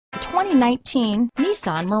2019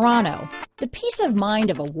 Nissan Murano. The peace of mind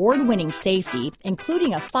of award-winning safety,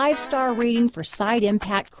 including a 5-star rating for side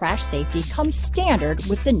impact crash safety, comes standard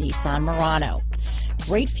with the Nissan Murano.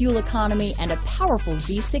 Great fuel economy and a powerful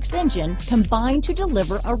V6 engine combine to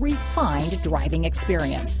deliver a refined driving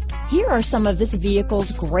experience. Here are some of this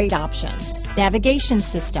vehicle's great options: navigation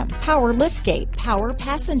system, power liftgate, power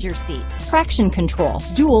passenger seat, traction control,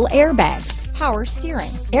 dual airbags, power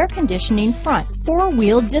steering, air conditioning front,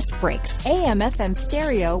 4-wheel disc brakes, AM/FM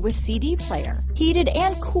stereo with CD player, heated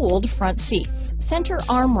and cooled front seats, center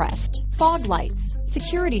armrest, fog lights,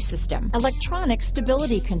 security system, electronic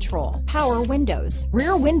stability control, power windows,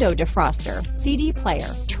 rear window defroster, CD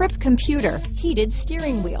player, trip computer, heated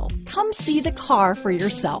steering wheel. Come see the car for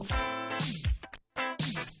yourself.